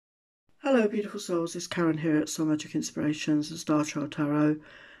Hello beautiful souls, it's Karen here at Soul Magic Inspirations and Star Child Tarot,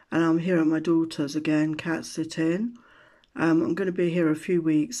 and I'm here at my daughter's again, cat sitting. I'm going to be here a few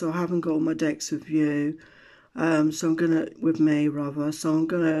weeks, so I haven't got all my decks with you, so I'm going to, with me rather, so I'm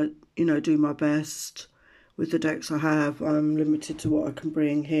going to, do my best with the decks I have. I'm limited to what I can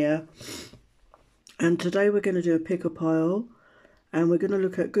bring here. And today we're going to do a pick-a-pile, and we're going to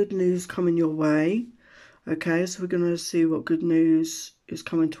look at good news coming your way. Okay, so we're going to see what good news is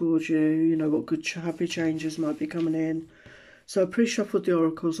coming towards you, what good happy changes might be coming in. So I pre-shuffled the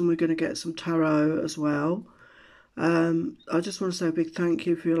oracles and we're going to get some tarot as well. I just want to say a big thank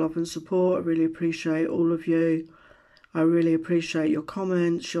you for your love and support. I really appreciate all of you. I really appreciate your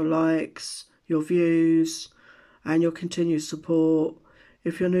comments, your likes, your views and your continued support.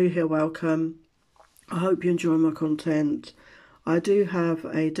 If you're new here, welcome. I hope you enjoy my content. I do have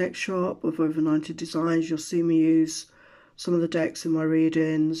a deck shop of over 90 designs. You'll see me use some of the decks in my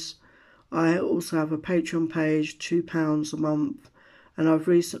readings. I also have a Patreon page, £2 a month, and I've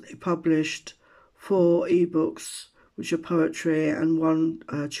recently published 4 ebooks, which are poetry, and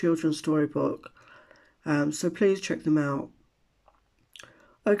 1 children's storybook. So please check them out.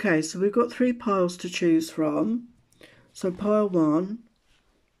 Okay, so we've got 3 piles to choose from. So pile 1.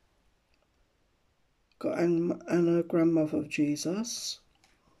 Got Anna, Grandmother of Jesus.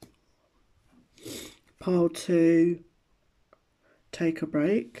 Pile 2, Take a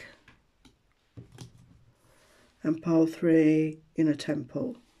Break. And pile 3, In a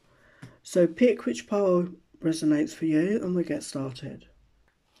Temple. So pick which pile resonates for you and we'll get started.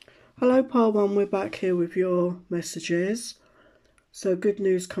 Hello pile 1, we're back here with your messages. So good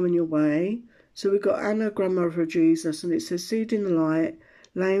news coming your way. So we've got Anna, Grandmother of Jesus, and it says seed in the light,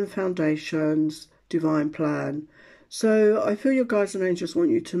 laying foundations, divine plan. So I feel your guides and angels want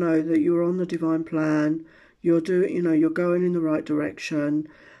you to know that you're on the divine plan. You're doing, you're going in the right direction,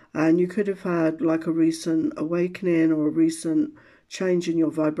 and you could have had like a recent awakening or a recent change in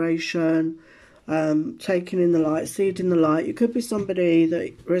your vibration, taking in the light, seed in the light. You could be somebody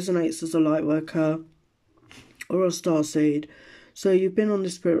that resonates as a light worker or a star seed. So you've been on the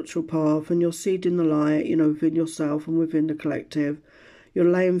spiritual path and you're seeding the light, within yourself and within the collective. You're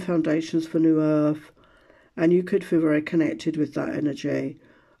laying foundations for new earth, and you could feel very connected with that energy.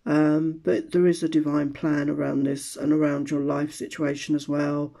 But there is a divine plan around this and around your life situation as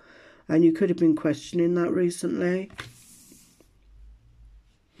well. And you could have been questioning that recently.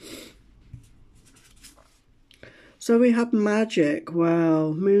 So we have magic.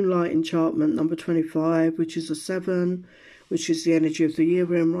 Wow. Moonlight enchantment number 25, which is a 7, which is the energy of the year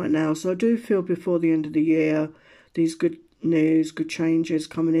we're in right now. So I do feel before the end of the year, these good news, good changes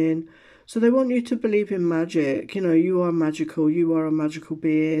coming in. So they want you to believe in magic. You are magical. You are a magical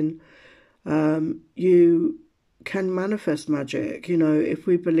being. You can manifest magic. If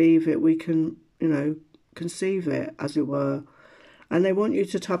we believe it, we can, conceive it, as it were. And they want you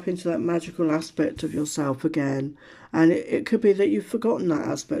to tap into that magical aspect of yourself again. And it could be that you've forgotten that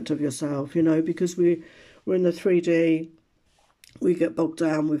aspect of yourself, because we're in the 3D. We get bogged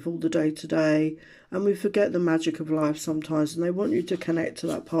down with all the day-to-day and we forget the magic of life sometimes, and they want you to connect to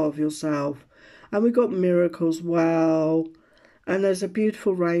that part of yourself. And we've got miracles, wow. And there's a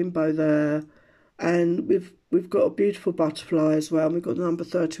beautiful rainbow there. And we've got a beautiful butterfly as well. And we've got the number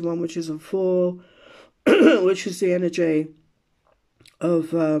 31, which is a 4, which is the energy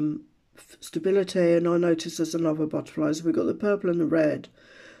of stability. And I notice there's another butterfly. So we've got the purple and the red.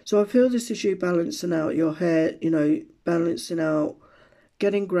 So I feel this is you balancing out your hair, balancing out,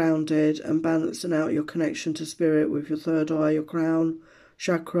 getting grounded and balancing out your connection to spirit with your third eye, your crown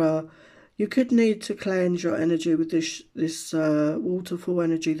chakra. You could need to cleanse your energy with this waterfall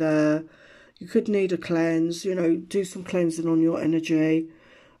energy there. You could need a cleanse, do some cleansing on your energy.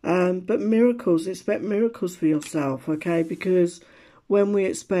 But miracles, expect miracles for yourself, okay? Because when we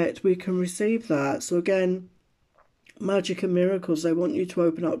expect, we can receive that. So again, magic and miracles, they want you to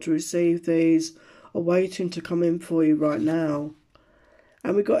open up to receive these, are waiting to come in for you right now.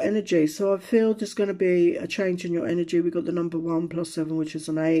 And we've got energy, so I feel there's going to be a change in your energy. We've got the number 1 plus 7, which is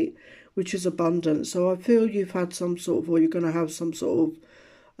an 8, which is abundance. So I feel you've had some sort of, or you're going to have some sort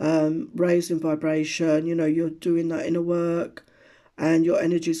of raise in vibration. You're doing that inner work, and your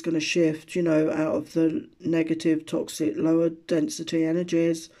energy is going to shift, out of the negative, toxic, lower density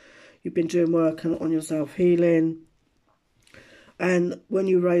energies. You've been doing work on your self-healing. And when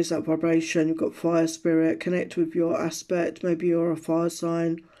you raise that vibration, you've got fire spirit, connect with your aspect. Maybe you're a fire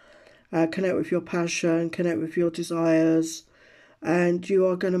sign. Connect with your passion, connect with your desires. And you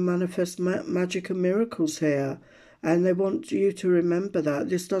are going to manifest magic and miracles here. And they want you to remember that.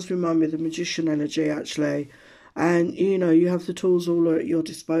 This does remind me of the magician energy, actually. And, you know, you have the tools all at your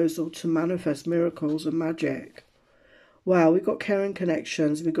disposal to manifest miracles and magic. Wow, we've got caring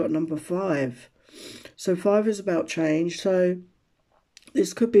connections. We've got number 5. So 5 is about change. So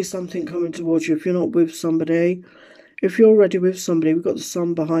this could be something coming towards you if you're not with somebody. If you're already with somebody, we've got the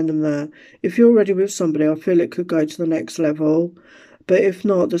sun behind them there. If you're already with somebody, I feel it could go to the next level. But if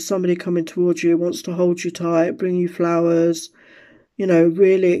not, there's somebody coming towards you, wants to hold you tight, bring you flowers, you know,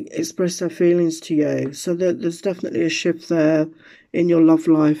 really express their feelings to you. So there's definitely a shift there in your love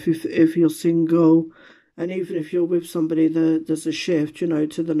life if you're single. And even if you're with somebody, there's a shift, you know,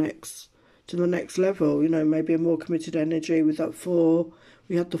 to the next level, you know, maybe a more committed energy with that 4.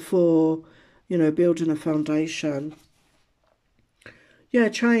 We had the 4, you know, building a foundation. Yeah,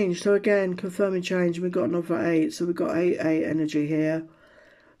 change. So again, confirming change. We've got another 8. So we've got 8 energy here.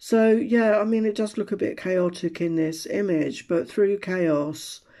 So yeah, I mean, it does look a bit chaotic in this image, but through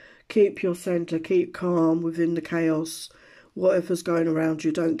chaos, keep your center, keep calm within the chaos. Whatever's going around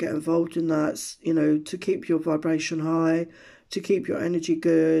you, don't get involved in that, you know, to keep your vibration high, to keep your energy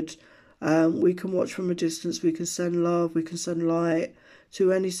good. We can watch from a distance, we can send love, we can send light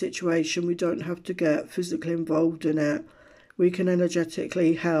to any situation. We don't have to get physically involved in it. We can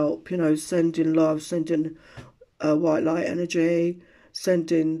energetically help, you know, sending love, sending white light energy,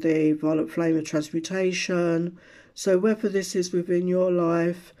 sending the violet flame of transmutation. So whether this is within your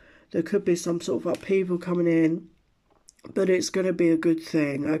life, there could be some sort of upheaval coming in, but it's going to be a good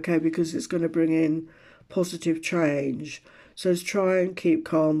thing, okay, because it's going to bring in positive change. So let's try and keep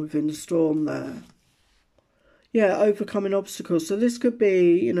calm within the storm there. Yeah, overcoming obstacles. So this could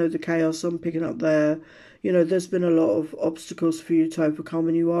be, you know, the chaos I'm picking up there. You know, there's been a lot of obstacles for you to overcome,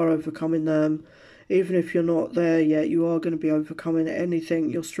 and you are overcoming them. Even if you're not there yet, you are going to be overcoming anything.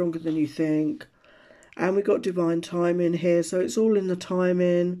 You're stronger than you think. And we've got divine timing here, so it's all in the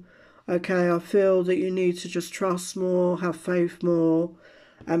timing. Okay, I feel that you need to just trust more, have faith more,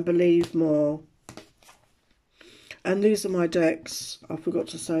 and believe more. And these are my decks. I forgot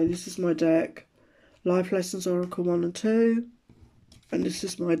to say, this is my deck. Life Lessons Oracle 1 and 2. And this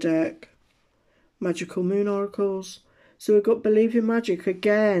is my deck. Magical Moon Oracles. So we've got Believe in Magic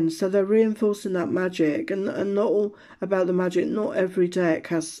again. So they're reinforcing that magic. And not all about the magic. Not every deck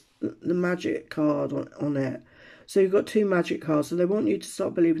has the magic card on it. So you've got 2 magic cards. So they want you to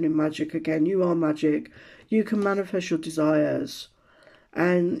start believing in magic again. You are magic. You can manifest your desires.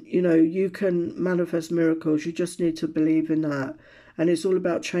 And, you know, you can manifest miracles. You just need to believe in that. And it's all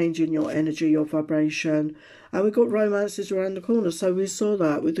about changing your energy, your vibration. And we've got romances around the corner. So we saw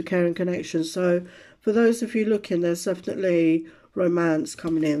that with the caring connection. So for those of you looking, there's definitely romance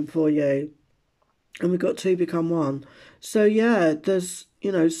coming in for you. And we've got 2 become 1. So yeah, there's,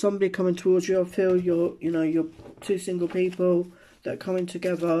 you know, somebody coming towards you. I feel you're 2 single people that are coming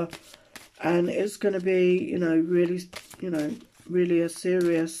together. And it's going to be, you know, really a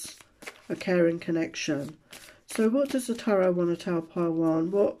serious, a caring connection. So what does the tarot want to tell pile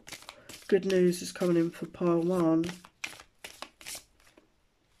 1? What good news is coming in for pile 1?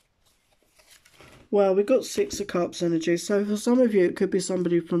 Well, we've got 6 of Cups energy. So for some of you, it could be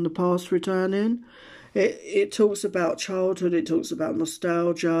somebody from the past returning. It talks about childhood. It talks about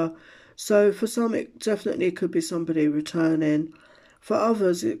nostalgia. So for some, it definitely could be somebody returning. For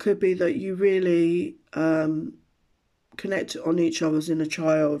others, it could be that you really connect on each other's inner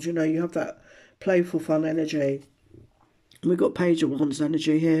child. You know, you have that playful, fun energy. We've got Page of Wands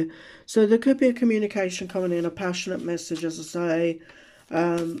energy here. So there could be a communication coming in, a passionate message, as I say.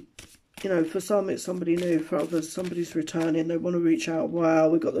 You know, for some, it's somebody new. For others, somebody's returning. They want to reach out. Wow,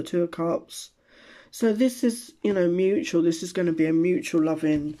 we've got the 2 of Cups. So this is, you know, mutual. This is going to be a mutual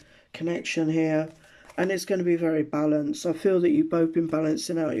loving connection here. And it's going to be very balanced. I feel that you've both been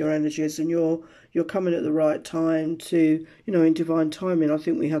balancing out your energies, and you're coming at the right time to, you know, in divine timing. I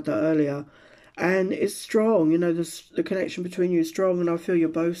think we had that earlier. And it's strong, you know, the connection between you is strong, and I feel you're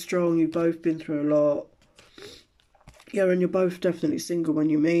both strong. You've both been through a lot. Yeah, and you're both definitely single when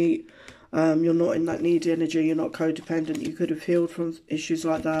you meet. You're not in that needy energy. You're not codependent. You could have healed from issues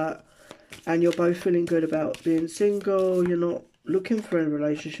like that. And you're both feeling good about being single. You're not looking for a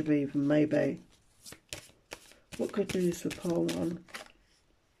relationship even, maybe. What good news for pile 1?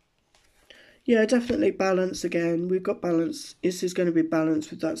 Yeah, definitely balance again. We've got balance. This is going to be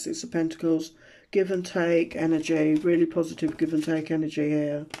balanced with that 6 of Pentacles. Give and take energy. Really positive give and take energy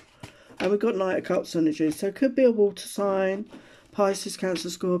here. And we've got Knight of Cups energy. So it could be a water sign. Pisces, Cancer,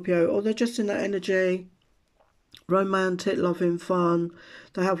 Scorpio. Or they're just in that energy. Romantic, loving, fun.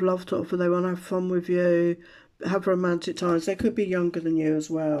 They have love to offer. They want to have fun with you. Have romantic times. They could be younger than you as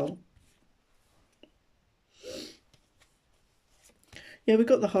well. Yeah, we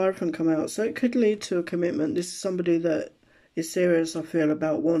got the Hierophant come out, so it could lead to a commitment. This is somebody that is serious, I feel,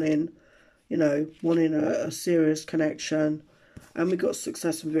 about wanting, wanting a serious connection. And we got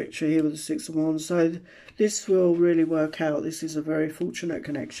success and victory here with the Six of Wands. So this will really work out. This is a very fortunate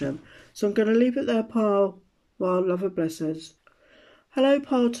connection. So I'm going to leave it there, pile. Well, love and blessings. Hello,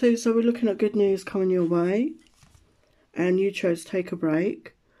 pile 2. So we're looking at good news coming your way. And you chose take a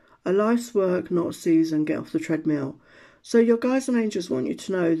break. A life's work, not a season. Get off the treadmill. So your guides and angels want you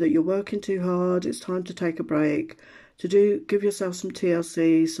to know that you're working too hard. It's time to take a break. Give yourself some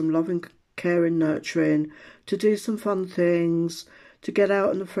TLC, some loving, caring, nurturing, to do some fun things, to get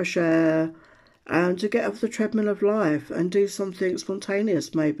out in the fresh air, and to get off the treadmill of life and do something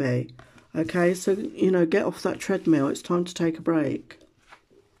spontaneous maybe. Okay, so, get off that treadmill. It's time to take a break.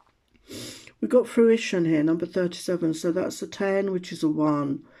 We've got fruition here, number 37. So that's a 10, which is a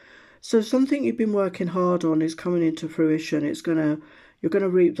 1. So something you've been working hard on is coming into fruition. You're gonna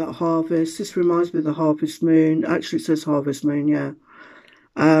reap that harvest. This reminds me of the harvest moon. Actually, it says harvest moon, yeah.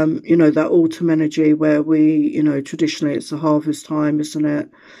 That autumn energy where we, traditionally it's a harvest time, isn't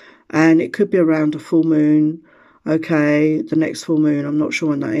it? And it could be around a full moon. Okay, the next full moon, I'm not sure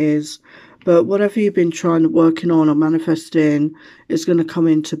when that is. But whatever you've been working on or manifesting is going to come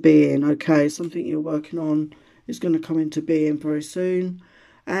into being, okay? Something you're working on is going to come into being very soon.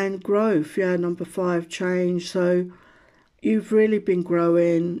 And growth, yeah, number 5, change. So you've really been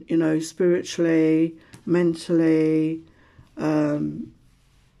growing, spiritually, mentally,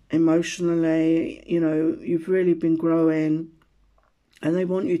 emotionally, you've really been growing. And they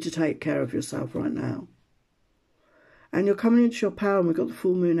want you to take care of yourself right now. And you're coming into your power, and we've got the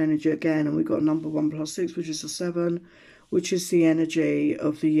full moon energy again, and we've got number 1 + 6, which is a 7, which is the energy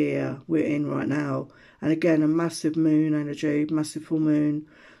of the year we're in right now. And again, a massive moon energy, massive full moon.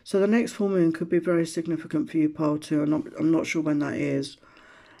 So the next full moon could be very significant for you, pile 2. I'm not sure when that is.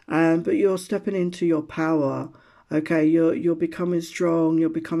 But you're stepping into your power. Okay, you're becoming strong, you're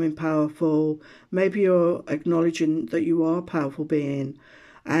becoming powerful. Maybe you're acknowledging that you are a powerful being.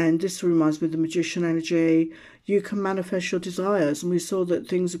 And this reminds me of the Magician energy. You can manifest your desires, and we saw that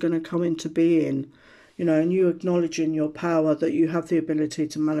things are going to come into being, and you acknowledging your power, that you have the ability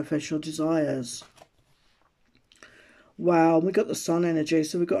to manifest your desires. Wow, we got the Sun energy,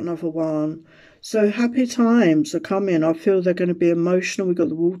 so we got another 1. So happy times are coming. I feel they're going to be emotional. We got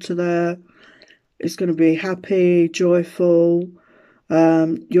the water there. It's going to be happy, joyful.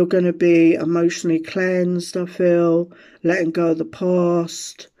 You're going to be emotionally cleansed, I feel, letting go of the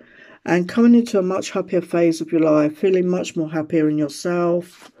past and coming into a much happier phase of your life, feeling much more happier in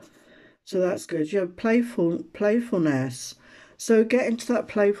yourself. So that's good. You have playfulness. So get into that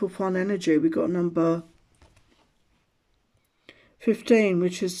playful, fun energy. We've got number 15,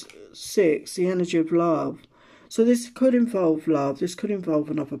 which is 6, the energy of love. So this could involve love. This could involve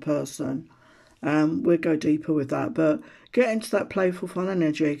another person. We'll go deeper with that, but get into that playful, fun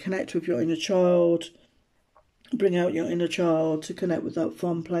energy. Connect with your inner child. Bring out your inner child to connect with that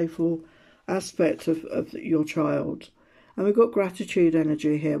fun, playful aspect of your child. And we've got gratitude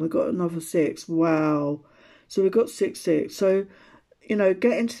energy here. We've got another 6. Wow. So we've got 6, 6. So,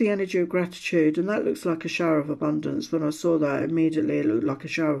 get into the energy of gratitude. And that looks like a shower of abundance. When I saw that, immediately it looked like a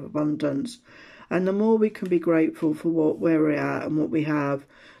shower of abundance. And the more we can be grateful for where we're at and what we have,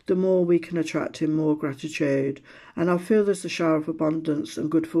 the more we can attract in more gratitude. And I feel there's a shower of abundance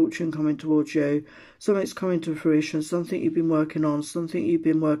and good fortune coming towards you. Something's coming to fruition, something you've been working on, something you've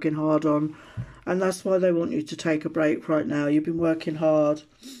been working hard on. And that's why they want you to take a break right now. You've been working hard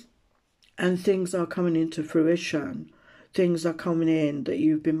and things are coming into fruition. Things are coming in that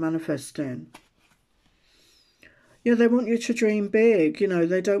you've been manifesting. They want you to dream big.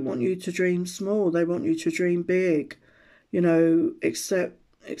 They don't want you to dream small. They want you to dream big.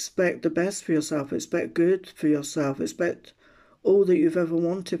 Expect the best for yourself. Expect good for yourself. Expect all that you've ever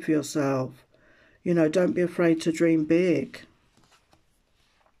wanted for yourself. Don't be afraid to dream big.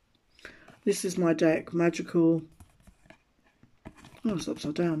 This is my deck, Magical... Oh, it's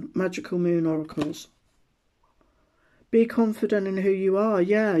upside down. Magical Moon Oracles. Be confident in who you are.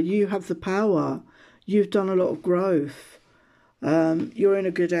 Yeah, you have the power. You've done a lot of growth. You're in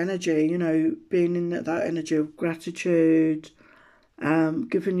a good energy, being in that energy of gratitude,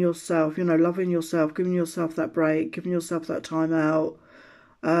 giving yourself, loving yourself, giving yourself that break, giving yourself that time out,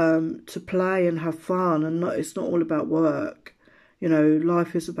 to play and have fun. And it's not all about work.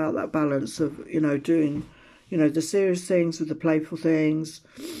 Life is about that balance of, doing, the serious things with the playful things.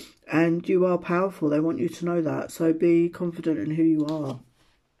 And you are powerful. They want you to know that. So be confident in who you are.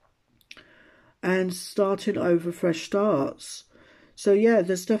 And starting over, fresh starts. So yeah,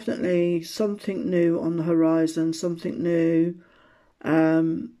 there's definitely something new on the horizon, something new.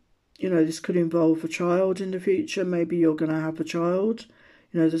 You know, this could involve a child in the future. Maybe you're going to have a child.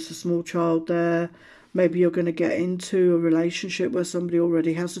 You know, there's a small child there. Maybe you're going to get into a relationship where somebody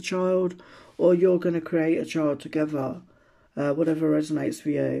already has a child, or you're going to create a child together, whatever resonates for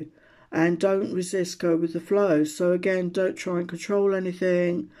you. And don't resist, go with the flow. So again, don't try and control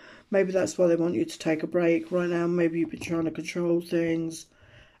anything. Maybe that's why they want you to take a break right now. Maybe you've been trying to control things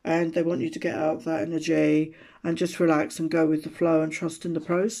and they want you to get out of that energy and just relax and go with the flow and trust in the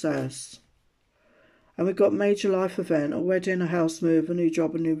process. And we've got major life event, a wedding, a house move, a new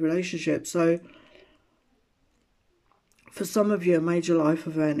job, a new relationship. So for some of you, a major life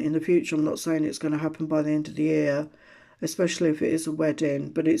event in the future, I'm not saying it's going to happen by the end of the year, especially if it is a wedding,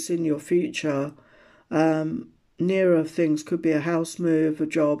 but it's in your future. Nearer things could be a house move, a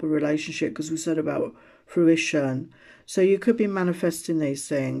job, a relationship, because we said about fruition. So you could be manifesting these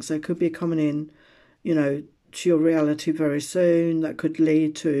things. They could be coming in, you know, to your reality very soon. That could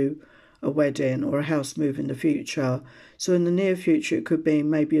lead to a wedding or a house move in the future. So in the near future, it could be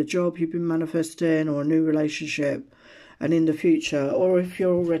maybe a job you've been manifesting or a new relationship. And in the future, or if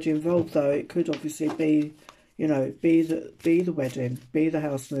you're already involved, though, it could obviously be, you know, be the wedding, be the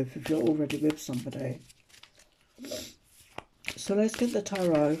house move if you're already with somebody. So let's get the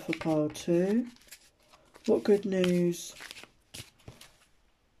tarot for pile 2. What good news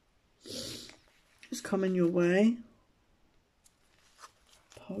is coming your way?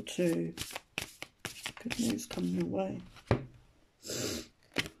 Pile 2. Good news coming your way.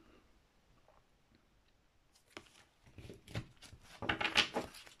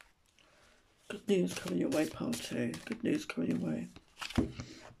 Good news coming your way, pile 2. Good news coming your way.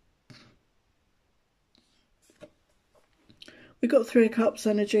 We've got 3 of Cups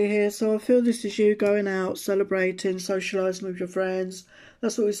energy here, so I feel this is you going out, celebrating, socialising with your friends.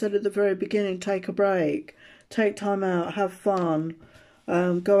 That's what we said at the very beginning. Take a break, take time out, have fun,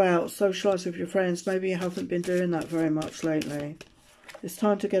 go out, socialise with your friends. Maybe you haven't been doing that very much lately. It's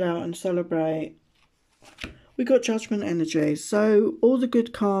time to get out and celebrate. We got Judgment energy, so all the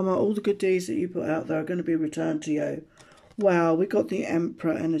good karma, all the good deeds that you put out there are going to be returned to you. Wow, we got the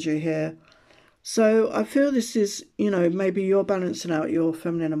Emperor energy here. So I feel this is, you know, maybe you're balancing out your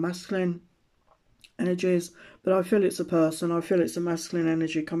feminine and masculine energies, but I feel it's a person. I feel it's a masculine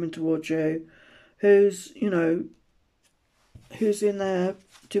energy coming towards you who's, you know, who's in their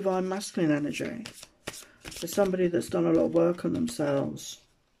divine masculine energy. There's somebody that's done a lot of work on themselves.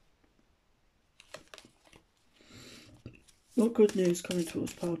 What good news coming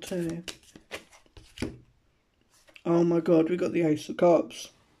towards pile 2? Oh my God, we got the Ace of Cups.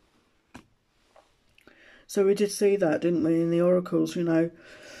 So we did see that, didn't we, in the oracles, you know.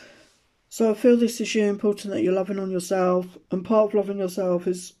 So I feel this is you, important that you're loving on yourself. And part of loving yourself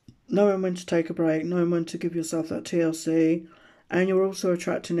is knowing when to take a break, knowing when to give yourself that TLC. And you're also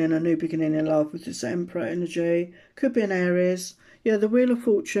attracting in a new beginning in love with this Emperor energy. Could be an Aries. Yeah, the Wheel of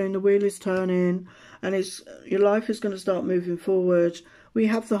Fortune, the wheel is turning. And it's your life is going to start moving forward. We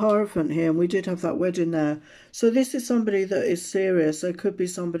have the Hierophant here, and we did have that wedding there. So this is somebody that is serious. There could be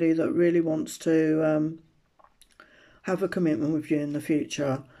somebody that really wants to have a commitment with you in the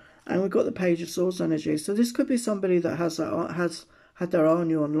future. And we've got the Page of Swords energy. So this could be somebody that has had their eye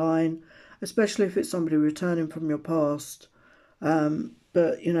on you online, especially if it's somebody returning from your past.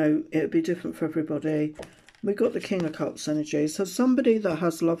 But, you know, it would be different for everybody. We've got the King of Cups energy. So somebody that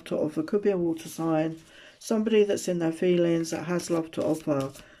has love to offer, could be a water sign, somebody that's in their feelings, that has love to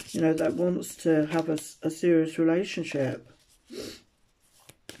offer, you know, that wants to have a serious relationship.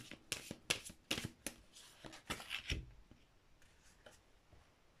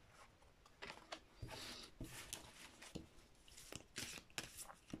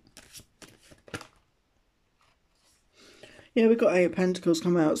 Yeah, we've got 8 of Pentacles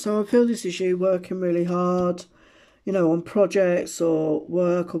come out. So I feel this is you working really hard, you know, on projects or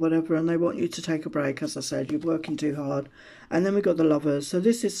work or whatever, and they want you to take a break. As I said, you're working too hard. And then we've got the Lovers. So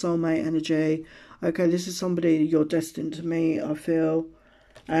this is soulmate energy. Okay, this is somebody you're destined to meet, I feel.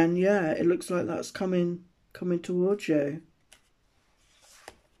 And yeah, it looks like that's coming towards you.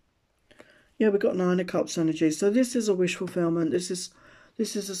 Yeah, we've got 9 of Cups energy. So this is a wish fulfillment. This is the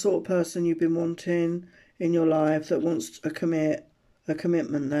sort of person you've been wanting in your life that wants a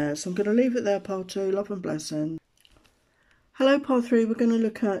commitment there. So I'm going to leave it there, pile 2. Love and blessing. Hello, pile 3. We're going to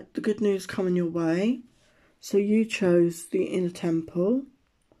look at the good news coming your way. So you chose the Inner Temple.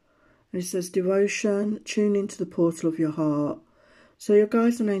 And it says devotion, tune into the portal of your heart. So your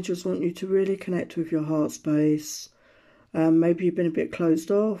guides and angels want you to really connect with your heart space. Maybe you've been a bit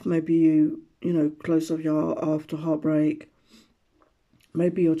closed off. Maybe you know, closed off your heart after heartbreak.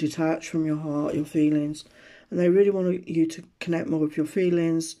 Maybe you're detached from your heart, your feelings. and they really want you to connect more with your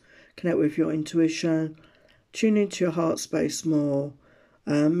feelings, connect with your intuition, tune into your heart space more,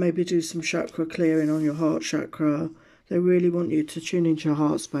 maybe do some chakra clearing on your heart chakra. They really want you to tune into your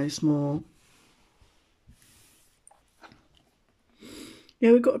heart space more.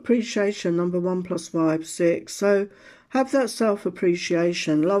 Yeah, we've got appreciation, number 1 + 5, 6. So have that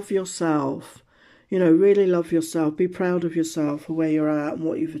self-appreciation. Love yourself. You know, really love yourself. Be proud of yourself for where you're at and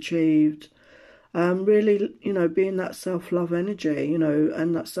what you've achieved. Really, you know, be in that self-love energy, you know,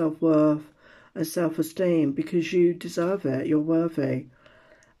 and that self-worth and self-esteem, because you deserve it. You're worthy.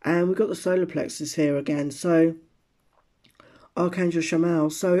 And we've got the solar plexus here again. So Archangel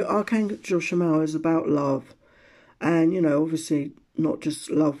Chamuel. So Archangel Chamuel is about love. And, you know, obviously not just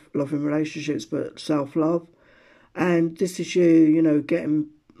love in relationships, but self-love. And this is you, you know, getting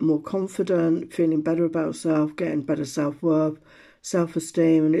more confident, feeling better about yourself, getting better self-worth,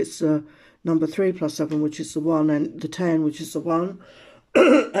 self-esteem. And it's number 3 + 7, which is the 1, and the 10, which is the 1.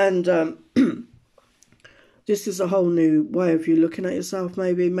 And this is a whole new way of you looking at yourself,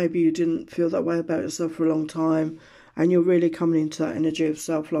 maybe. Maybe you didn't feel that way about yourself for a long time, and you're really coming into that energy of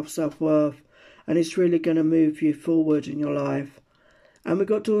self-love, self-worth, and it's really going to move you forward in your life. And we've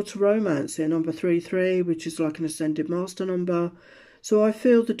got Door to Romance here, number 33, which is like an Ascended Master number. So I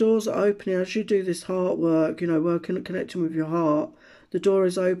feel the doors are opening as you do this heart work, you know, working and connecting with your heart. The door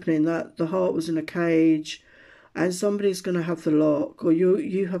is opening, that the heart was in a cage, and somebody's going to have the lock, or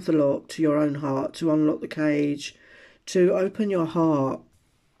you have the lock to your own heart, to unlock the cage, to open your heart.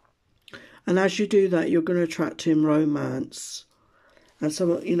 And as you do that, you're going to attract in romance. And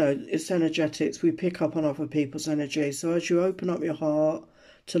so, you know, it's energetics. We pick up on other people's energy. So as you open up your heart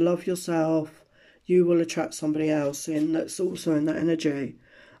to love yourself, you will attract somebody else in that's also in that energy.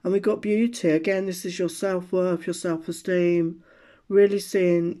 And we've got beauty. Again, this is your self-worth, your self-esteem, really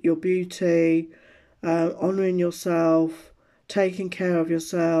seeing your beauty, honouring yourself, taking care of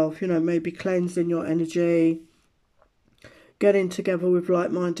yourself, you know, maybe cleansing your energy, getting together with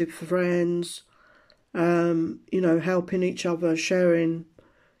like-minded friends, you know, helping each other, sharing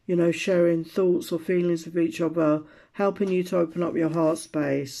thoughts or feelings with each other, helping you to open up your heart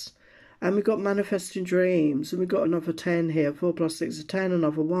space. And we've got manifesting dreams, and we've got another 10 here, 4 + 6 is 10,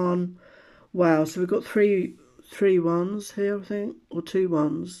 another 1. Wow, so we've got three 1s here, I think, or 2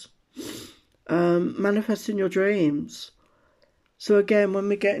 1s. Manifesting your dreams. So again, when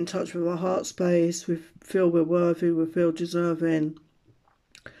we get in touch with our heart space, we feel we're worthy, we feel deserving.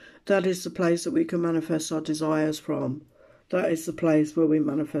 That is the place that we can manifest our desires from. That is the place where we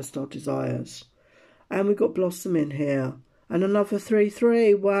manifest our desires. And we've got blossoming here. And another 3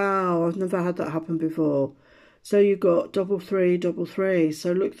 3. Wow, I've never had that happen before. So you've got 3 3 3.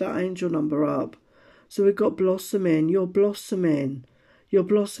 So look that angel number up. So we've got blossoming. You're blossoming. You're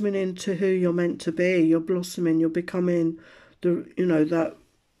blossoming into who you're meant to be. You're blossoming. You're becoming that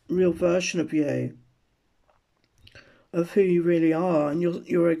real version of you, of who you really are, and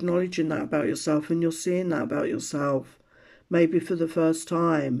you're acknowledging that about yourself, and you're seeing that about yourself, maybe for the first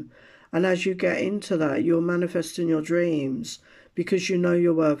time. And as you get into that, you're manifesting your dreams because you know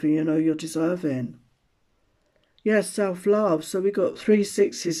you're worthy, you know you're deserving. Yes, self-love. So we got 3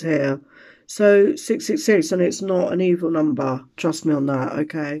 6s here. So 666, and it's not an evil number. Trust me on that,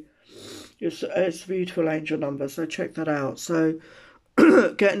 okay? It's a beautiful angel number, so check that out. So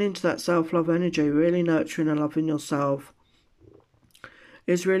getting into that self-love energy, really nurturing and loving yourself,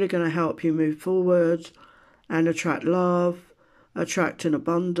 is really going to help you move forward and attract love, attract an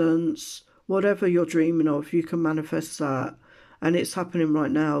abundance. Whatever you're dreaming of, you can manifest that. And it's happening right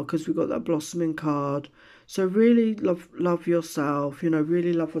now because we've got that blossoming card. So really love yourself,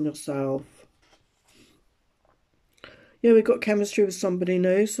 really love on yourself. Yeah, we've got chemistry with somebody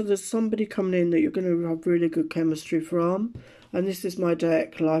new. So there's somebody coming in that you're going to have really good chemistry from. And this is my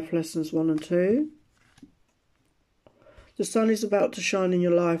deck, Life Lessons 1 and 2. The sun is about to shine in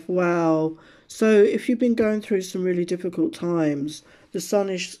your life. Wow. So if you've been going through some really difficult times, the sun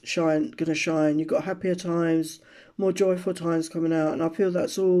is going to shine. You've got happier times, more joyful times coming out. And I feel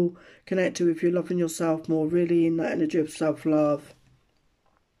that's all connected with you loving yourself more, really in that energy of self-love.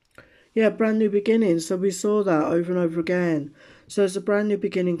 Yeah, brand new beginning. So we saw that over and over again. So there's a brand new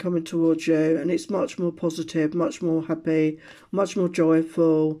beginning coming towards you, and it's much more positive, much more happy, much more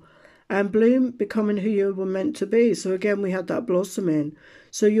joyful, and bloom, becoming who you were meant to be. So again, we had that blossoming.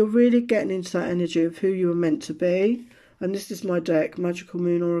 So you're really getting into that energy of who you were meant to be. And this is my deck, Magical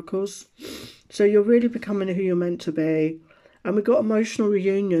Moon Oracles. So you're really becoming who you're meant to be. And we've got emotional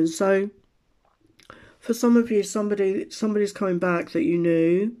reunion. So for some of you, somebody's coming back that you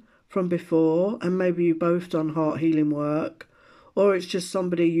knew from before, and maybe you both done heart healing work, or it's just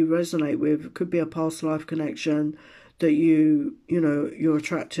somebody you resonate with. It could be a past life connection that you're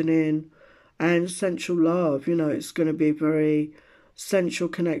attracting in. And sensual love, it's going to be very sensual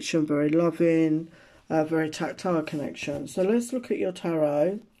connection, very loving, very tactile connection. So let's look at your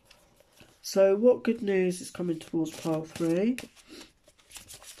tarot. So what good news is coming towards pile 3?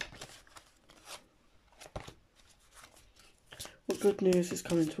 What good news is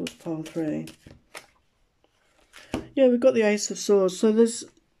coming towards pile 3? Yeah, we've got the Ace of Swords. So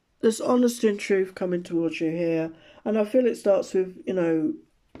there's honesty and truth coming towards you here. And I feel it starts with,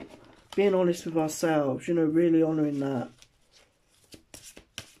 being honest with ourselves, really honouring that.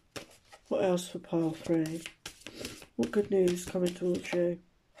 What else for pile 3? What good news coming towards you?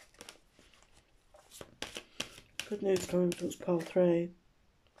 Good news coming towards pile 3.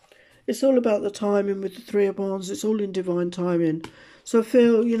 It's all about the timing with the Three of Wands. It's all in divine timing. So I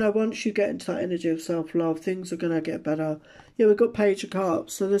feel, once you get into that energy of self-love, things are going to get better. Yeah, we've got Page of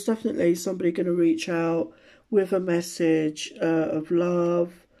Cups. So there's definitely somebody going to reach out with a message of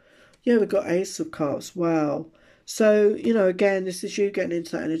love. Yeah, we've got Ace of Cups. Wow. So, again, this is you getting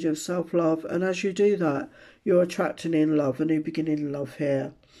into that energy of self-love. And as you do that, you're attracting in love, a new beginning in love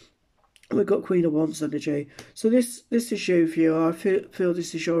here. We've got Queen of Wands energy. So this is you, viewer. I feel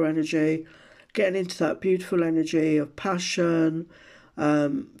this is your energy. Getting into that beautiful energy of passion,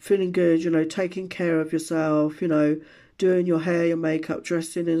 feeling good, taking care of yourself, doing your hair, your makeup,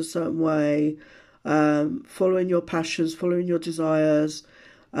 dressing in a certain way, following your passions, following your desires.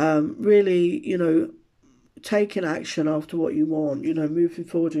 Really, taking action after what you want, moving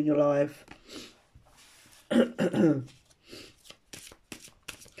forward in your life.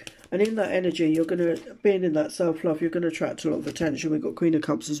 And in that energy, being in that self-love, you're going to attract a lot of attention. We've got Queen of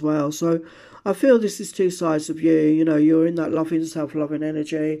Cups as well. So I feel this is two sides of you. You're in that loving, self-loving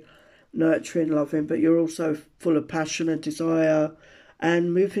energy, nurturing, loving, but you're also full of passion and desire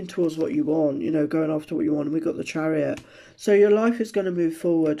and moving towards what you want, going after what you want. And we've got the Chariot. So your life is going to move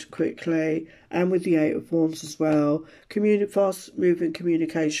forward quickly, and with the Eight of Wands as well. Fast-moving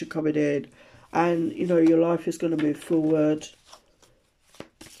communication coming in, and, your life is going to move forward.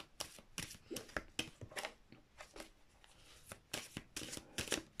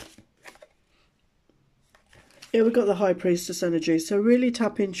 Yeah, we've got the High Priestess energy. So really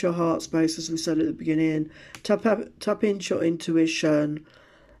tap into your heart space, as we said at the beginning. Tap into your intuition.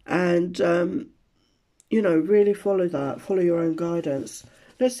 And, really follow that. Follow your own guidance.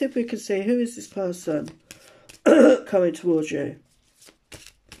 Let's see if we can see, who is this person coming towards you?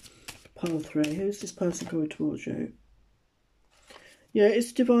 Pile 3. Who is this person coming towards you? Yeah,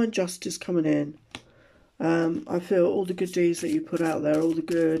 it's divine justice coming in. I feel all the good deeds that you put out there, all the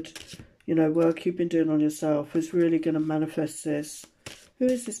good... work you've been doing on yourself is really going to manifest this. Who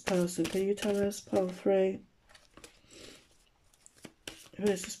is this person? Can you tell us, pile 3? Who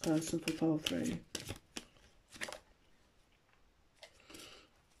is this person for pile 3?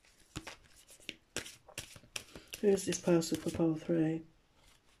 Who is this person for pile 3?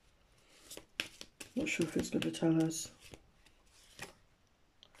 Not sure if it's going to tell us.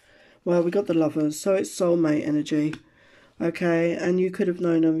 Well, we got the Lovers, so it's soulmate energy. Okay, and you could have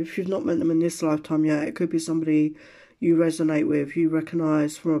known them. If you've not met them in this lifetime yet, it could be somebody you resonate with, you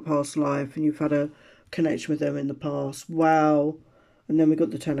recognise from a past life, and you've had a connection with them in the past. Wow. And then we got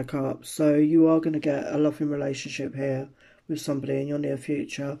the Ten of Cups. So you are going to get a loving relationship here with somebody in your near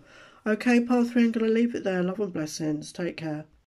future. Okay, pile 3, I'm going to leave it there. Love and blessings. Take care.